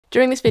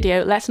During this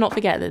video, let's not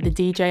forget that the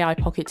DJI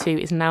Pocket 2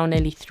 is now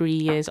nearly 3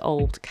 years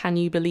old. Can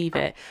you believe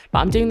it? But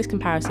I'm doing this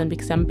comparison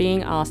because I'm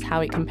being asked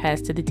how it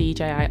compares to the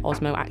DJI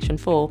Osmo Action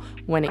 4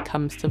 when it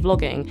comes to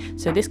vlogging.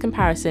 So this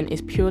comparison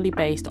is purely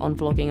based on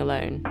vlogging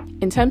alone.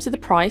 In terms of the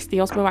price, the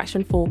Osmo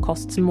Action 4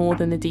 costs more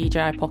than the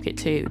DJI Pocket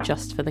 2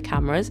 just for the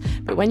cameras.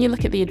 But when you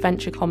look at the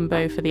Adventure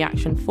combo for the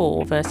Action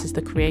 4 versus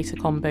the Creator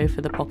combo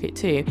for the Pocket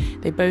 2,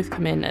 they both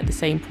come in at the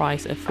same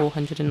price of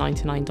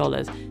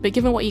 $499. But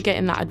given what you get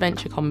in that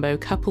Adventure combo,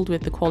 coupled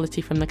with the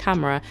quality from the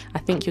camera, I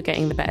think you're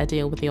getting the better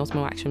deal with the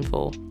Osmo Action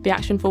 4. The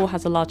Action 4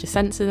 has a larger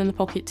sensor than the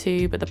Pocket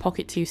 2, but the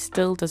Pocket 2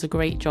 still does a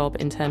great job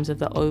in terms of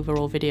the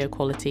overall video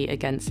quality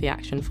against the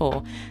Action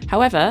 4.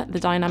 However, the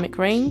dynamic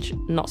range,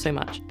 not so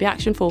much. The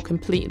Action 4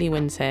 completely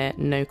wins here,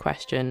 no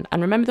question.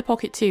 And remember, the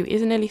Pocket 2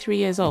 is nearly 3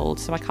 years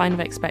old, so I kind of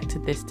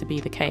expected this to be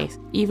the case.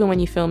 Even when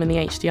you film in the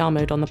HDR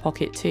mode on the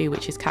Pocket 2,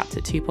 which is capped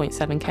at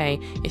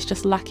 2.7K, it's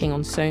just lacking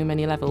on so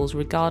many levels,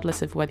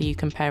 regardless of whether you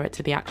compare it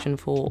to the Action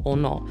 4 or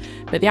not.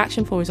 But the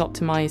Action 4 is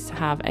optimised to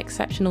have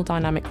exceptional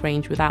dynamic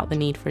range without the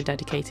need for a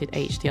dedicated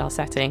HDR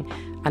setting,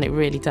 and it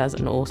really does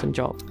an awesome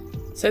job.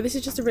 So this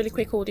is just a really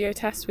quick audio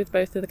test with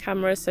both of the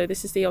cameras. So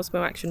this is the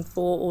Osmo Action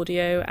 4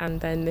 audio,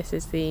 and then this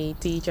is the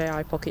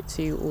DJI Pocket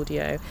 2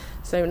 audio.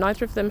 So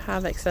neither of them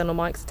have external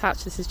mics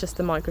attached. This is just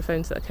the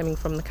microphones that are coming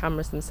from the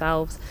cameras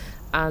themselves.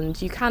 And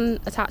you can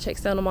attach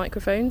external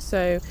microphones.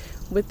 So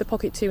with the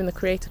Pocket 2 and the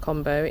Creator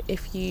combo,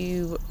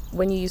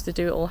 when you use the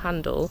Do It All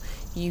handle,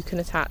 you can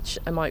attach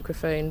a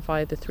microphone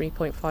via the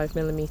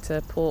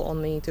 3.5mm port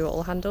on the Do It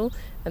All handle.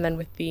 And then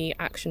with the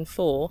Action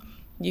 4,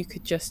 you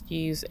could just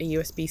use a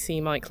USB-C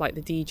mic like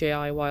the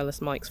DJI wireless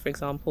mics, for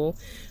example.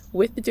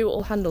 With the Do It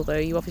All handle though,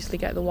 you obviously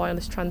get the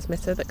wireless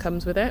transmitter that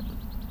comes with it,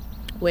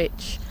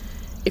 which,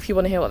 if you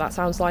want to hear what that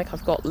sounds like,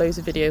 I've got loads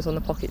of videos on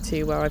the Pocket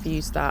 2 where I've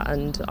used that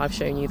and I've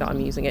shown you that I'm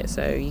using it,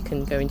 so you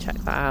can go and check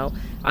that out.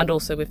 And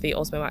also with the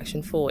Osmo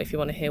Action 4, if you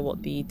want to hear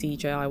what the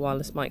DJI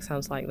wireless mic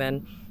sounds like,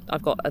 then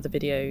I've got other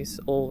videos,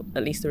 or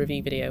at least a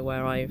review video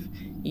where I've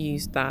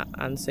used that,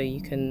 and so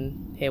you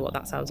can hear what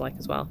that sounds like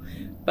as well.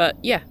 But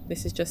yeah,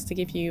 this is just to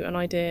give you an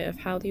idea of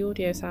how the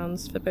audio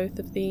sounds for both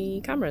of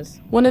the cameras.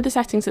 One of the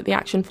settings that the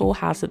Action 4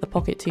 has that the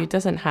Pocket 2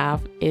 doesn't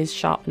have is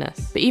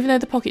sharpness. But even though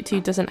the Pocket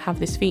 2 doesn't have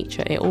this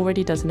feature, it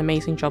already does an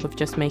amazing job of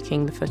just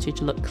making the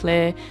footage look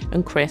clear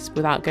and crisp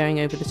without going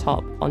over the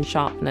top on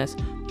sharpness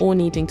or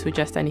needing to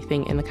adjust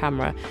anything in the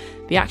camera.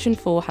 The Action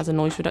 4 has a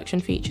noise reduction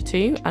feature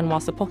too, and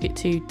whilst the Pocket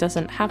 2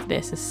 doesn't have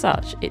this as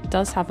such, it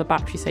does have a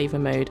battery saver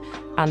mode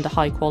and a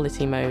high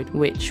quality mode,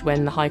 which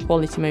when the high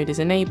quality mode is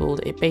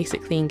enabled, it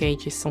basically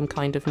engages some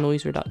kind of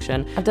noise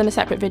reduction. I've done a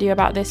separate video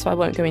about this, so I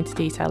won't go into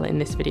detail in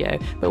this video,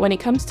 but when it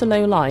comes to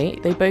low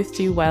light, they both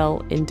do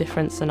well in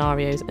different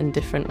scenarios and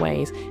different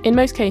ways. In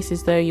most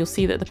cases though, you'll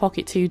see that the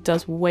Pocket 2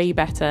 does way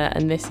better,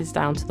 and this is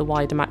down to the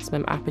wider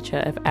maximum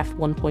aperture of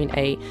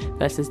f1.8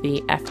 versus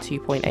the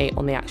f2.8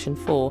 on the Action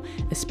 4,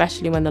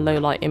 especially when the low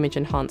light image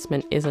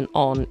enhancement isn't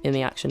on in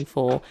the Action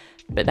 4.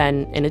 But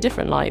then in a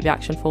different light, the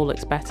Action 4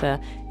 looks better,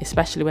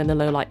 especially when the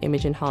low light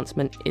image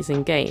enhancement is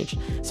engaged.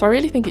 So I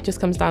really think it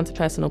just comes down to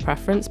personal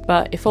preference,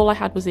 but if all I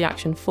had was the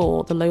Action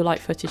 4, the low light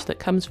footage that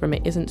comes from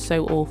it isn't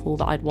so awful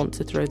that I'd want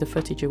to throw the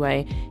footage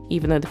away,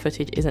 even though the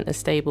footage isn't as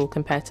stable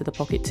compared to the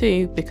Pocket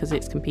 2 because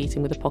it's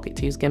competing with the Pocket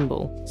 2's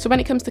gimbal. So when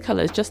it comes to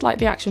colours, just like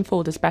the Action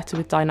 4 does better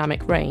with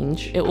dynamic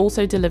range, it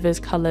also delivers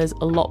colours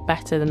a lot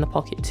better than the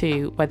Pocket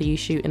 2, whether you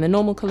shoot in the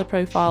normal colour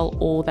profile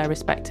or their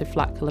respective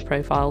flat colour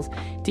profiles.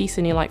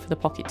 D-Cine Light for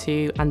the Pocket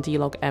 2 and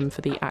D-Log-M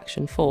for the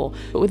Action 4.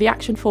 But with the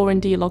Action 4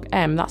 and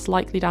D-Log-M, that's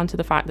likely down to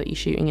the fact that you're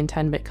shooting in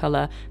 10-bit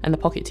colour and the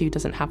Pocket 2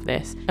 doesn't have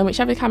this. And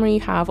whichever camera you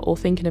have or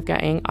thinking of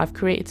getting, I've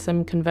created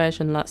some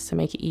conversion LUTs to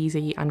make it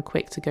easy and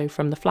quick to go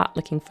from the flat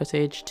looking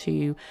footage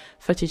to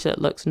footage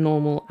that looks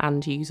normal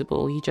and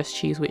usable. You just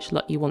choose which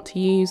LUT you want to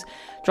use,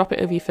 drop it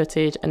over your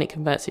footage, and it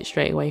converts it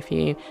straight away for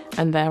you.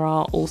 And there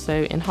are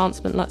also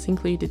enhancement LUTs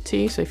included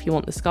too, so if you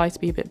want the sky to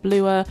be a bit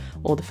bluer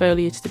or the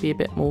foliage to be a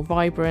bit more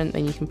vibrant,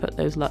 then you can put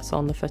those LUTs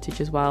on the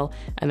footage as well,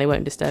 and they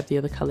won't disturb the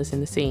other colours in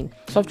the scene.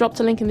 So I've dropped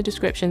a link in the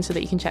description so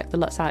that you can check the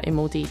LUTs out in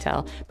more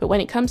detail. But when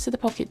it comes to the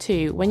Pocket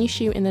 2, when you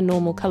shoot in the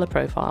normal colour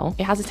profile,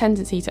 it has a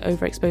tendency to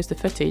overexpose the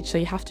footage, so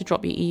you have to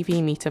drop your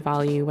EV meter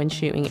value when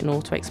shooting in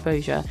auto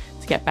exposure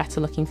to get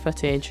better looking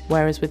footage,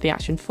 whereas with the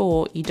Action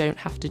 4 you don't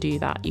have to do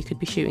that. You could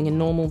be shooting in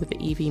normal with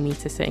the EV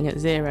meter sitting at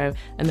 0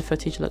 and the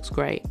footage looks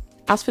great.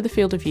 As for the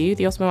field of view,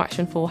 the Osmo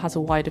Action 4 has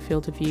a wider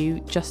field of view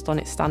just on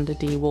its standard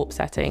D warp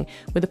setting.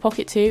 With the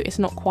Pocket 2, it's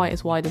not quite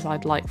as wide as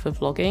I'd like for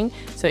vlogging,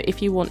 so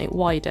if you want it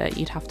wider,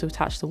 you'd have to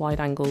attach the wide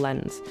angle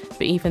lens.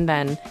 But even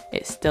then,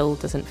 it still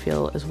doesn't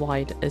feel as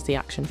wide as the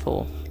Action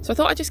 4. So I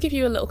thought I'd just give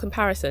you a little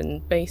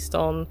comparison based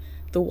on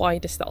the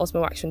widest that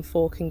Osmo Action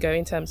 4 can go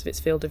in terms of its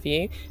field of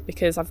view,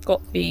 because I've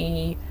got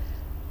the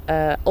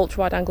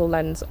ultra wide angle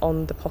lens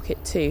on the Pocket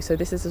 2, so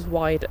this is as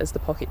wide as the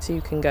Pocket 2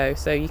 can go,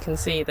 so you can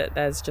see that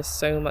there's just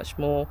so much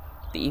more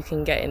that you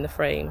can get in the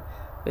frame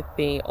with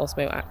the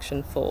Osmo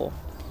Action 4.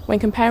 When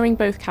comparing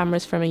both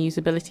cameras from a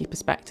usability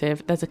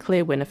perspective, there's a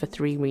clear winner for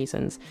 3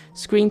 reasons: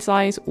 screen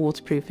size,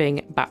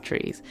 waterproofing,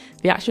 batteries.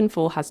 The Action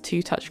 4 has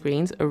 2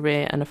 touchscreens, a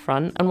rear and a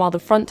front, and while the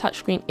front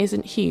touchscreen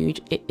isn't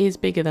huge, it is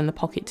bigger than the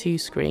Pocket 2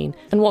 screen.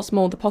 And what's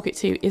more, the Pocket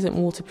 2 isn't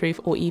waterproof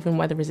or even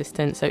weather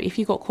resistant, so if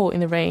you got caught in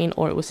the rain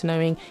or it was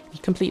snowing, you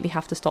completely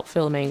have to stop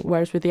filming,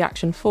 whereas with the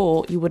Action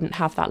 4, you wouldn't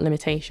have that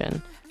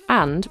limitation.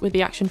 And with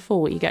the Action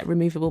 4, you get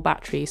removable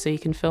batteries, so you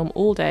can film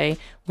all day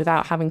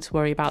without having to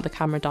worry about the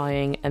camera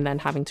dying and then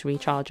having to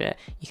recharge it.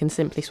 You can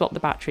simply swap the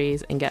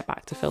batteries and get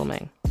back to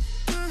filming.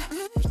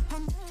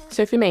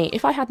 So for me,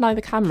 if I had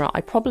neither camera,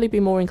 I'd probably be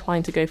more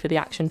inclined to go for the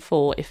Action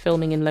 4 if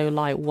filming in low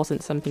light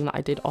wasn't something that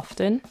I did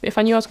often. But if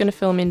I knew I was going to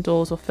film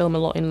indoors or film a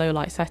lot in low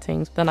light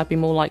settings, then I'd be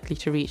more likely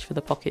to reach for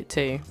the Pocket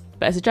 2.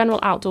 But as a general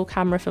outdoor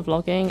camera for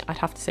vlogging, I'd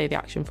have to say the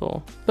Action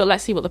 4. But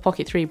let's see what the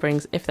Pocket 3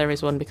 brings, if there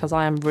is one, because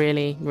I am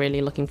really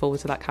looking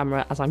forward to that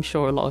camera, as I'm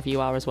sure a lot of you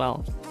are as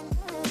well.